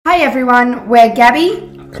Hi everyone, we're Gabby,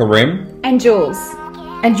 Karim, and Jules,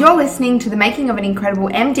 and you're listening to the Making of an Incredible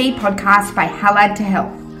MD podcast by Halad to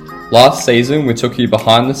Health. Last season we took you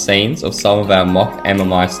behind the scenes of some of our mock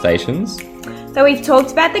MMI stations. So we've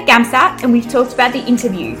talked about the GAMSAT and we've talked about the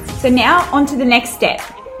interview. So now on to the next step.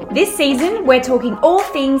 This season we're talking all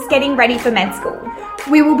things getting ready for med school.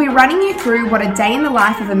 We will be running you through what a day in the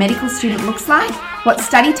life of a medical student looks like, what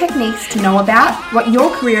study techniques to know about, what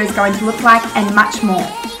your career is going to look like, and much more.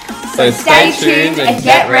 So stay tuned and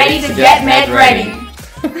get ready to get med ready.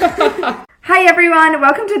 Hi everyone,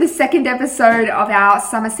 welcome to the second episode of our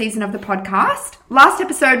summer season of the podcast. Last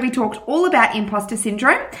episode we talked all about imposter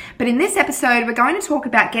syndrome, but in this episode we're going to talk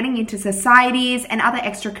about getting into societies and other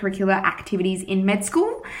extracurricular activities in med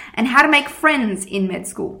school and how to make friends in med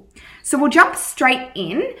school. So we'll jump straight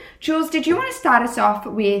in. Jules, did you want to start us off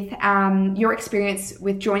with your experience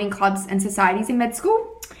with joining clubs and societies in med school?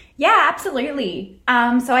 Yeah, absolutely.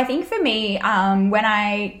 So I think for me,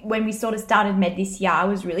 when we sort of started med this year, I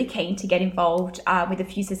was really keen to get involved with a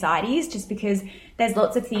few societies just because there's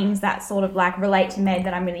lots of things that sort of like relate to med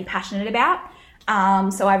that I'm really passionate about.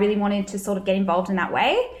 So I really wanted to sort of get involved in that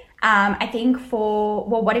way. I think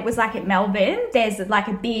what it was like at Melbourne, there's like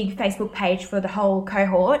a big Facebook page for the whole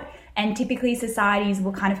cohort. And typically societies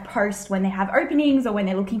will kind of post when they have openings or when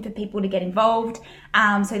they're looking for people to get involved.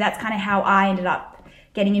 So that's kind of how I ended up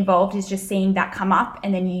getting involved, is just seeing that come up,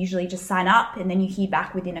 and then you usually just sign up and then you hear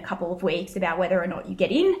back within a couple of weeks about whether or not you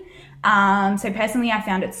get in. So personally, I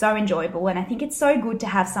found it so enjoyable, and I think it's so good to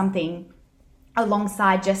have something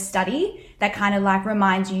alongside just study that kind of like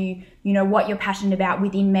reminds you, you know, what you're passionate about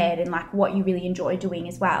within med and like what you really enjoy doing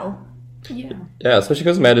as well. Yeah, especially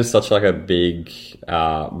because med is such like a big,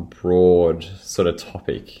 broad sort of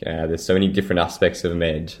topic. There's so many different aspects of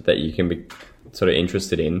med that you can be sort of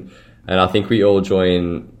interested in. And I think we all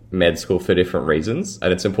join med school for different reasons.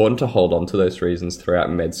 And it's important to hold on to those reasons throughout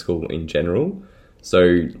med school in general. So,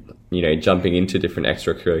 you know, jumping into different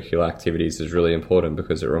extracurricular activities is really important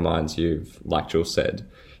because it reminds you, like Jules said,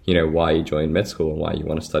 you know, why you joined med school and why you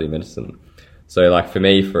want to study medicine. So like for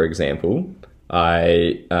me, for example,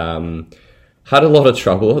 I had a lot of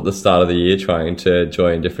trouble at the start of the year trying to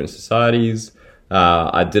join different societies.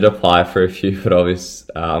 I did apply for a few, but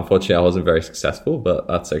unfortunately I wasn't very successful, but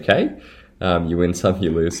that's okay. You win some,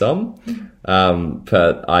 you lose some.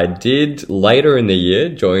 But I did later in the year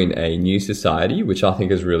join a new society, which I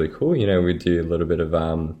think is really cool. You know, we do a little bit of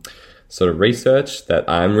sort of research that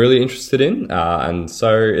I'm really interested in. And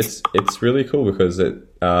so it's really cool because it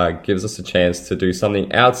gives us a chance to do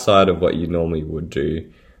something outside of what you normally would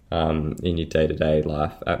do in your day-to-day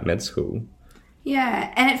life at med school.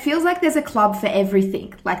 Yeah, and it feels like there's a club for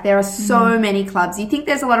everything. Like there are so many clubs. You think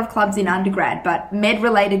there's a lot of clubs in undergrad, but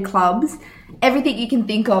med-related clubs, everything you can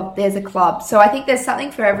think of, there's a club. So I think there's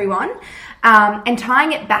something for everyone. And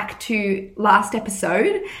tying it back to last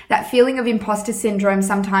episode, that feeling of imposter syndrome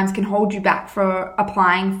sometimes can hold you back for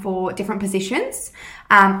applying for different positions.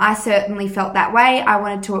 I certainly felt that way. I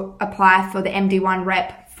wanted to apply for the MD1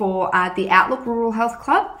 rep for the Outlook Rural Health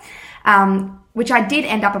Club. Which I did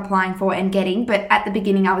end up applying for and getting, but at the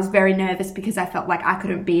beginning I was very nervous because I felt like I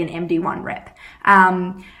couldn't be an MD1 rep.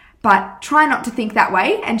 But try not to think that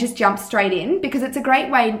way and just jump straight in, because it's a great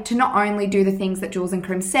way to not only do the things that Jules and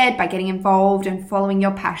Karim said by getting involved and following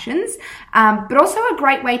your passions, but also a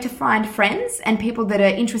great way to find friends and people that are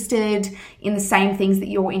interested in the same things that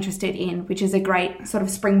you're interested in, which is a great sort of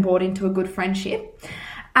springboard into a good friendship.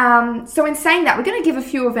 So in saying that, we're going to give a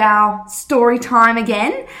few of our story time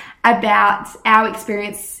again about our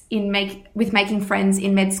experience with making friends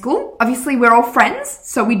in med school. Obviously, we're all friends,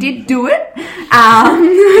 so we did do it.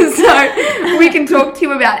 So we can talk to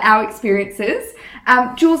you about our experiences.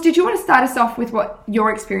 Jules, did you want to start us off with what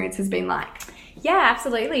your experience has been like? Yeah,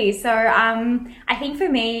 absolutely. So I think for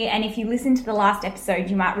me, and if you listen to the last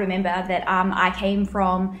episode, you might remember that I came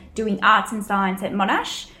from doing arts and science at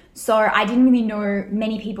Monash. So I didn't really know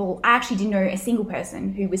many people. I actually didn't know a single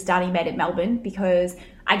person who was studying med at Melbourne, because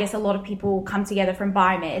I guess a lot of people come together from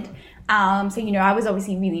biomed. So, you know, I was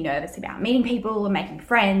obviously really nervous about meeting people and making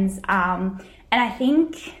friends. And I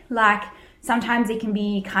think like sometimes it can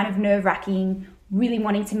be kind of nerve-wracking, really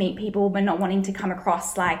wanting to meet people, but not wanting to come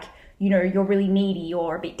across like, you know, you're really needy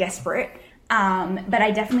or a bit desperate. But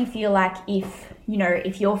I definitely feel like if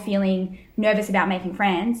you're feeling nervous about making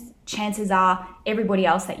friends, chances are everybody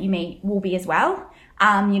else that you meet will be as well.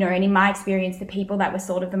 And in my experience, the people that were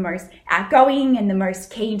sort of the most outgoing and the most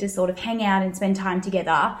keen to sort of hang out and spend time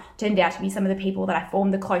together turned out to be some of the people that I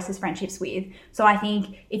formed the closest friendships with. So I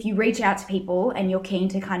think if you reach out to people and you're keen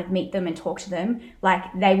to kind of meet them and talk to them, like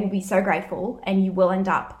they will be so grateful, and you will end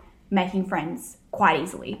up making friends quite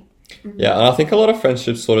easily. Yeah, and I think a lot of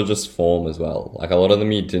friendships sort of just form as well. Like a lot of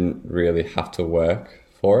them you didn't really have to work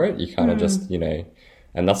for it. You kind of just,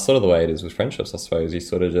 and that's sort of the way it is with friendships, I suppose. You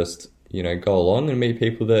sort of just, go along and meet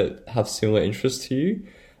people that have similar interests to you.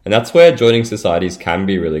 And that's where joining societies can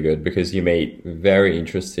be really good, because you meet very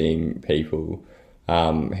interesting people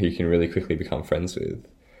who you can really quickly become friends with.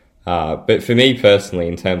 But for me personally,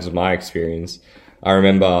 in terms of my experience, I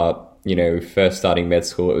remember, first starting med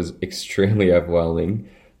school, it was extremely overwhelming.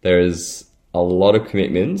 There is a lot of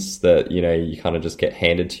commitments that, you kind of just get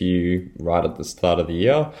handed to you right at the start of the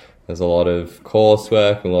year. There's a lot of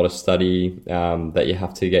coursework and a lot of study that you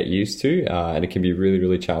have to get used to, and it can be really,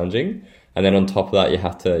 really challenging. And then on top of that,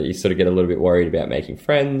 you sort of get a little bit worried about making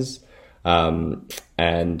friends,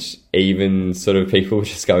 and even sort of people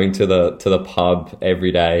just going to the pub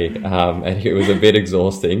every day, and it was a bit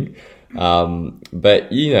exhausting.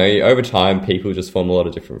 But over time, people just form a lot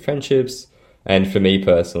of different friendships. And for me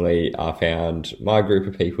personally, I found my group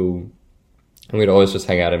of people, and we'd always just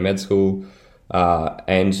hang out in med school.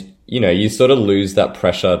 And, you sort of lose that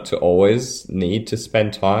pressure to always need to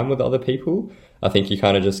spend time with other people. I think you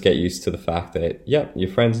kind of just get used to the fact that, you're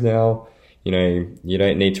friends now. You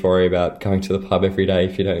don't need to worry about going to the pub every day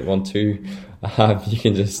if you don't want to. You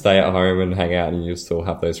can just stay at home and hang out, and you'll still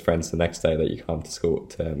have those friends the next day that you come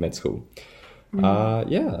to med school.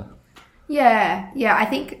 Yeah. I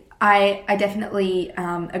think I definitely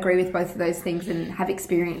agree with both of those things and have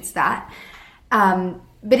experienced that.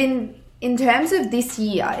 But in terms of this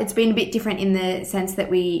year, it's been a bit different in the sense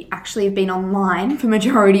that we actually have been online for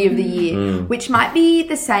majority of the year, which might be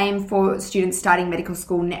the same for students starting medical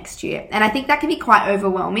school next year. And I think that can be quite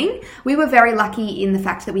overwhelming. We were very lucky in the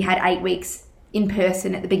fact that we had 8 weeks in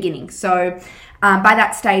person at the beginning. So by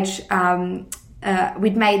that stage,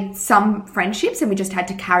 we'd made some friendships and we just had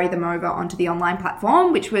to carry them over onto the online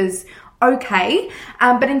platform, which was okay.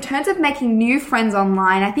 But in terms of making new friends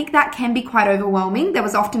online, I think that can be quite overwhelming. There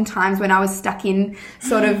was often times when I was stuck in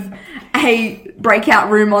sort of a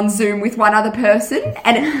breakout room on Zoom with one other person,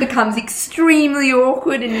 and it becomes extremely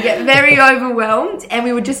awkward and you get very overwhelmed. And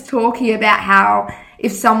we were just talking about how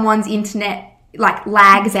if someone's internet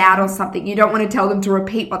lags out or something, you don't want to tell them to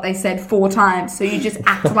repeat what they said 4 times, so you just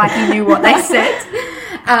act like you knew what they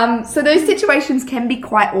said. So those situations can be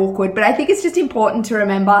quite awkward, but I think it's just important to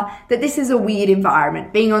remember that this is a weird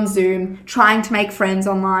environment. Being on Zoom, trying to make friends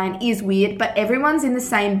online is weird, but everyone's in the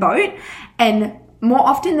same boat, and more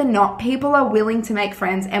often than not, people are willing to make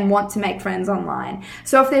friends and want to make friends online.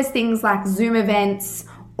 So if there's things like Zoom events,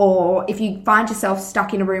 or if you find yourself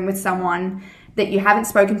stuck in a room with someone that you haven't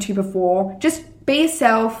spoken to before, just be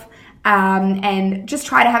yourself, and just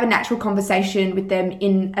try to have a natural conversation with them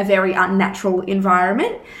in a very unnatural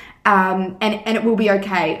environment, and it will be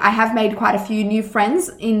okay. I have made quite a few new friends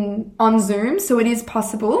on Zoom, so it is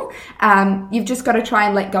possible. You've just got to try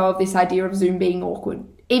and let go of this idea of Zoom being awkward,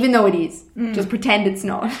 even though it is. Just pretend it's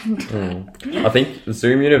not. I think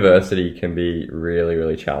Zoom University can be really,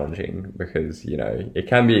 really challenging because, it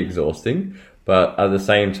can be exhausting. But at the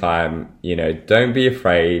same time, don't be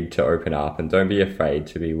afraid to open up, and don't be afraid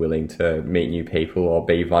to be willing to meet new people or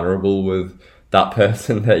be vulnerable with that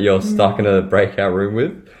person that you're stuck in a breakout room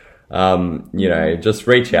with. Just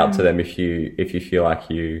reach out to them if you feel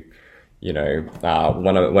like you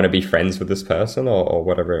want to be friends with this person or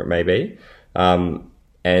whatever it may be.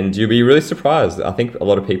 And you'll be really surprised. I think a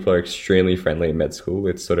lot of people are extremely friendly in med school.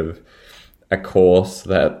 It's sort of a course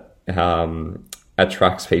that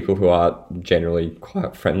attracts people who are generally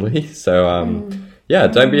quite friendly. So,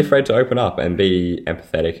 don't be afraid to open up and be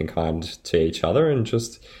empathetic and kind to each other, and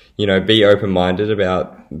just, be open-minded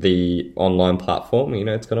about the online platform.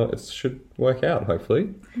 It should work out,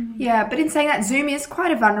 hopefully. Yeah, but in saying that, Zoom is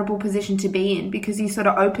quite a vulnerable position to be in, because you sort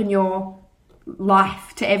of open your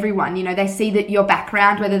life to everyone. They see that your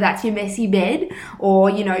background, whether that's your messy bed or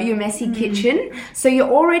your messy kitchen, so you're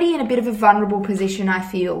already in a bit of a vulnerable position, I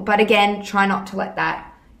feel. But again, try not to let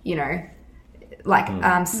that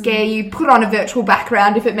scare you. Put on a virtual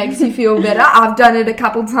background if it makes you feel better. I've done it a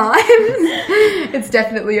couple times. It's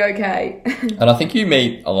definitely okay. And I think you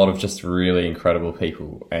meet a lot of just really incredible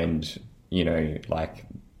people, and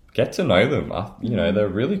get to know them. They're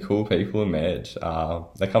really cool people in med.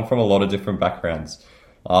 They come from a lot of different backgrounds.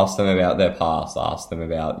 Ask them about their past. Ask them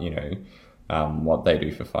about what they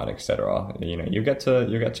do for fun, etc. You'll get to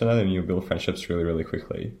know them. You'll build friendships really, really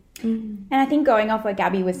quickly. And I think going off what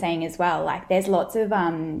Gabby was saying as well, like there's lots of,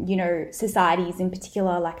 societies in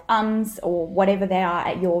particular, like or whatever they are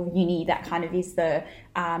at your uni, that kind of is the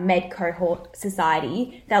med cohort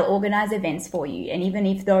society. They'll organise events for you. And even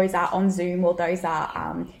if those are on Zoom or those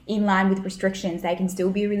are in line with restrictions, they can still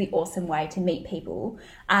be a really awesome way to meet people.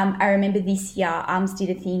 I remember this year, ARMS did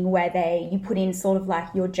a thing where you put in sort of like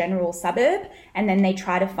your general suburb, and then they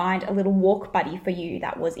try to find a little walk buddy for you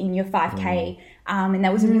that was in your 5K. And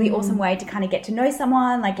that was a really awesome way to kind of get to know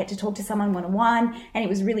someone, like get to talk to someone one-on-one, and it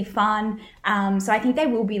was really fun. So I think there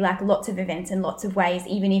will be like lots of events and lots of ways,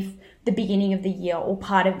 even if the beginning of the year or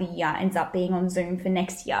part of the year ends up being on Zoom for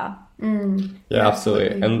next year. Yeah,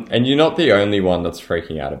 absolutely. And you're not the only one that's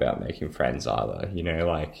freaking out about making friends either. You know,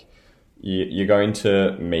 like you're going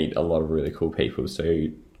to meet a lot of really cool people. So,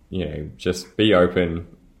 you know, just be open.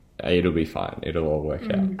 It'll be fine. It'll all work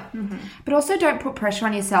out. But also don't put pressure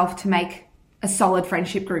on yourself to make a solid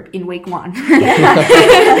friendship group in week 1. Because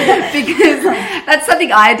that's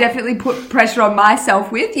something I definitely put pressure on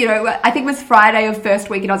myself with. You know, I think it was Friday of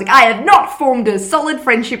first week and I was like, I have not formed a solid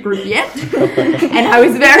friendship group yet. And I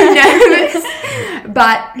was very nervous.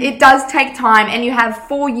 But it does take time, and you have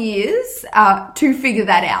 4 years to figure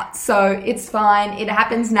that out. So it's fine. It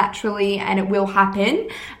happens naturally and it will happen.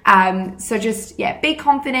 So just, be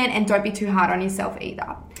confident and don't be too hard on yourself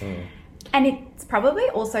either. And it's probably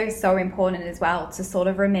also so important as well to sort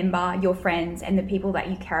of remember your friends and the people that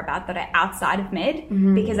you care about that are outside of med,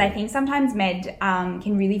 because I think sometimes med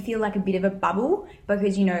can really feel like a bit of a bubble,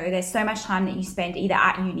 because, you know, there's so much time that you spend either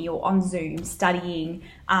at uni or on Zoom studying,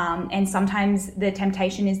 and sometimes the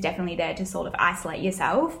temptation is definitely there to sort of isolate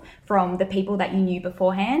yourself from the people that you knew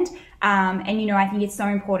beforehand. And, you know, I think it's so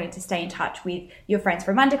important to stay in touch with your friends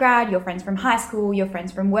from undergrad, your friends from high school, your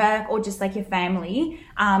friends from work, or just like your family.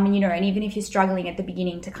 And, you know, and even if you're struggling at the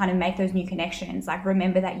beginning to kind of make those new connections, like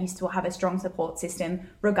remember that you still have a strong support system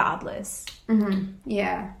regardless.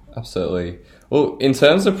 Yeah. Absolutely. Well, in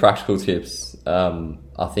terms of practical tips,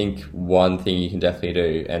 I think one thing you can definitely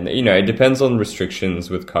do, and, you know, it depends on restrictions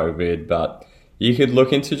with COVID, but you could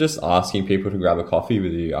look into just asking people to grab a coffee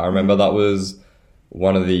with you. I remember that was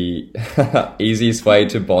one of the easiest way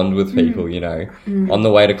to bond with people, you know, on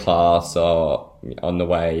the way to class or on the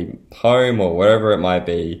way home or wherever it might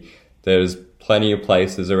be. There's plenty of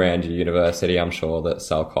places around your university, I'm sure, that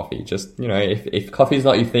sell coffee. Just, you know, if coffee's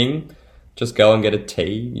not your thing, just go and get a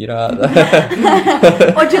tea, you know.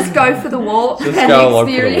 Or just go for the walk. Just go along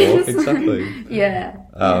for the walk, exactly. Yeah.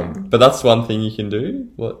 But that's one thing you can do.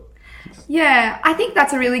 What? Yeah, I think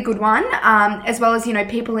that's a really good one. As well as, you know,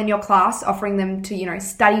 people in your class, offering them to, you know,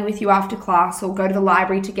 study with you after class or go to the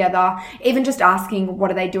library together. Even just asking what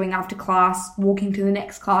are they doing after class, walking to the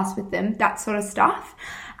next class with them, that sort of stuff.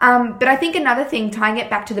 But I think another thing, tying it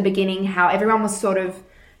back to the beginning, how everyone was sort of,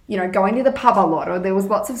 you know, going to the pub a lot, or there was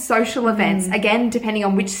lots of social events, again, depending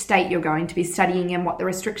on which state you're going to be studying and what the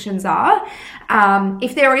restrictions are.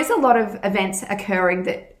 If there is a lot of events occurring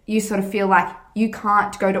that you sort of feel like you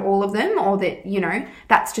can't go to all of them, or that, you know,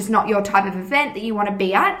 that's just not your type of event that you want to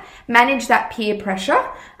be at, manage that peer pressure.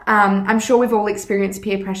 I'm sure we've all experienced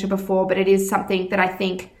peer pressure before, but it is something that I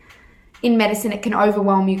think in medicine, it can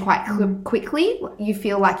overwhelm you quite quickly. You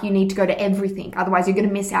feel like you need to go to everything. Otherwise, you're going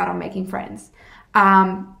to miss out on making friends.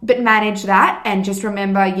 But manage that, and just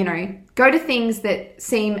remember, you know, go to things that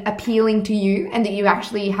seem appealing to you and that you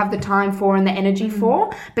actually have the time for and the energy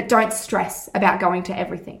for, but don't stress about going to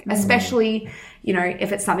everything, especially, you know,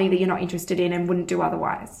 if it's something that you're not interested in and wouldn't do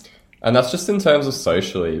otherwise. And that's just in terms of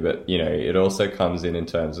socially, but, you know, it also comes in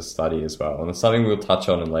terms of study as well. And it's something we'll touch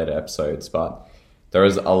on in later episodes, but there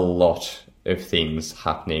is a lot of things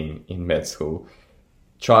happening in med school.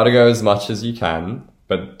 Try to go as much as you can,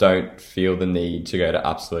 but don't feel the need to go to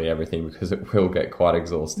absolutely everything, because it will get quite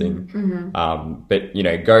exhausting. But, you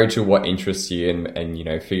know, go to what interests you and, you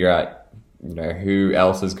know, figure out, you know, who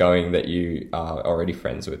else is going that you are already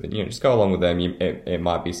friends with, and, you know, just go along with them. It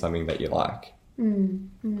might be something that you like.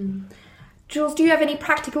 Jules, do you have any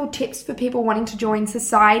practical tips for people wanting to join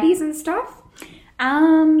societies and stuff?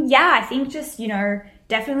 Yeah, I think just, you know,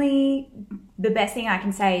 definitely the best thing I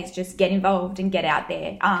can say is just get involved and get out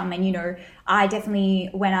there. And, you know, I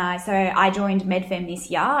definitely, I joined MedFem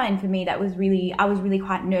this year, and for me I was really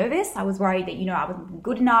quite nervous. I was worried that, you know, I wasn't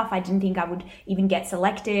good enough. I didn't think I would even get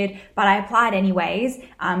selected, but I applied anyways.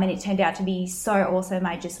 And it turned out to be so awesome.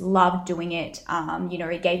 I just loved doing it. You know,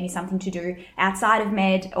 it gave me something to do outside of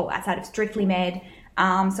med, or outside of strictly med.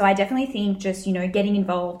 So I definitely think just, you know, getting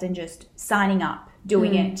involved and just signing up,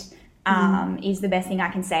 doing it, is the best thing I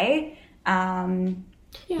can say.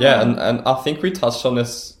 Yeah, and I think we touched on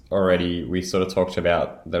this already, we sort of talked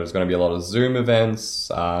about there was going to be a lot of Zoom events,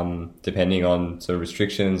 depending on sort of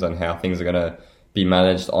restrictions on how things are going to be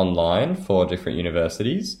managed online for different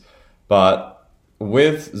universities. But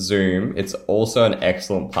with Zoom, it's also an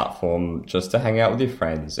excellent platform just to hang out with your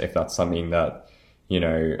friends if that's something that, you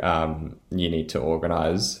need to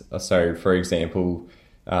organize. So, for example,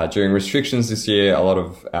 during restrictions this year, a lot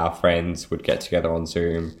of our friends would get together on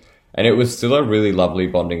Zoom, and it was still a really lovely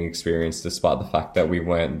bonding experience despite the fact that we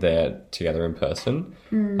weren't there together in person.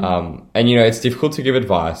 And, it's difficult to give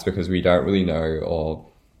advice because we don't really know or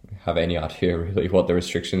have any idea really what the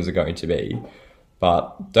restrictions are going to be.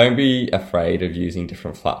 But don't be afraid of using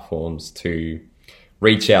different platforms to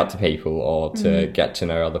reach out to people or to get to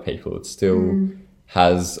know other people. It still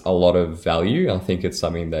has a lot of value. I think it's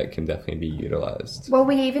something that can definitely be utilized. Well,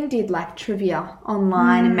 we even did like trivia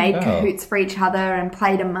online and made Kahoots for each other and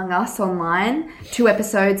played Among Us online. 2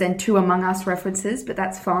 episodes and 2 Among Us references, but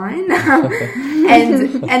that's fine.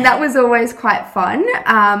 and that was always quite fun.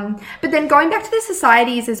 But then going back to the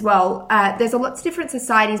societies as well, there's lots of different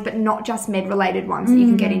societies, but not just med-related ones that you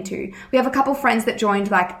can get into. We have a couple friends that joined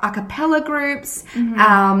like a cappella groups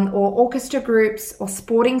or orchestra groups or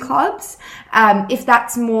sporting clubs. If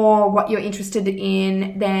that's more what you're interested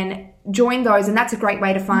in, then join those, and that's a great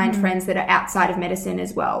way to find friends that are outside of medicine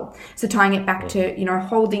as well. So tying it back to,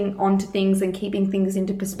 holding on to things and keeping things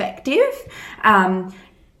into perspective,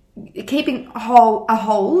 keeping a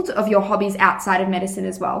hold of your hobbies outside of medicine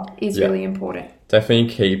as well is really important.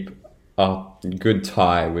 Definitely keep a good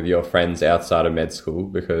tie with your friends outside of med school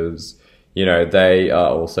because they are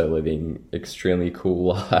also living extremely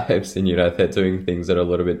cool lives and, they're doing things that are a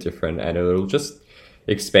little bit different, and it'll just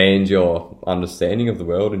expand your understanding of the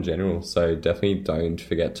world in general. So definitely don't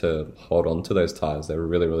forget to hold on to those ties. They're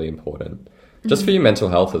really, really important. Just for your mental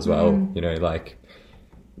health as well. Like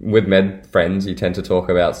with med friends, you tend to talk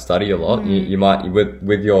about study a lot. You might,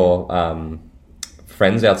 with your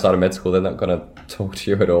friends outside of med school, they're not going to talk to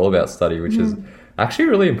you at all about study, which is actually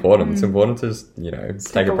really important. It's important to just,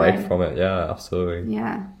 take a break from it. Yeah, absolutely.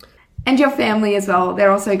 Yeah. And your family as well.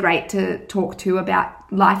 They're also great to talk to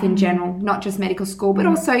about life in general, not just medical school, but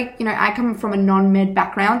also, I come from a non-med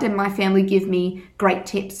background and my family give me great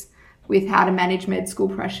tips with how to manage med school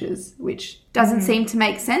pressures, which doesn't seem to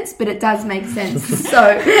make sense, but it does make sense.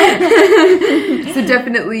 So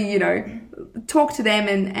definitely, talk to them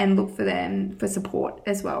and look for them for support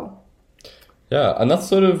as well. Yeah, and that's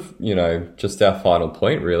sort of, just our final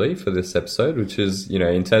point really for this episode, which is,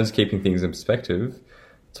 in terms of keeping things in perspective,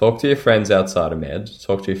 talk to your friends outside of med,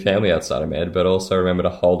 talk to your family outside of med, but also remember to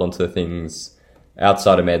hold on to the things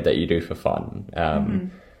outside of med that you do for fun.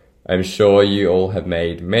 I'm sure you all have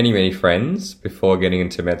made many, many friends before getting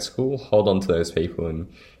into med school. Hold on to those people and,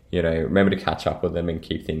 remember to catch up with them and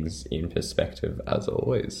keep things in perspective as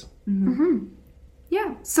always.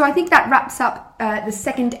 Yeah, so I think that wraps up the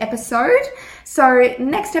second episode. So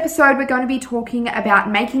next episode, we're going to be talking about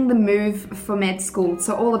making the move for med school.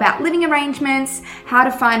 So all about living arrangements, how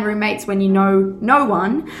to find roommates when you know no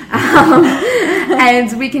one.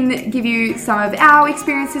 And we can give you some of our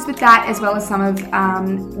experiences with that, as well as some of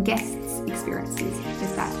guests' experiences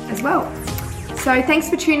with that as well. So thanks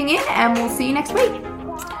for tuning in, and we'll see you next week.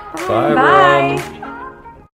 Bye. Everyone.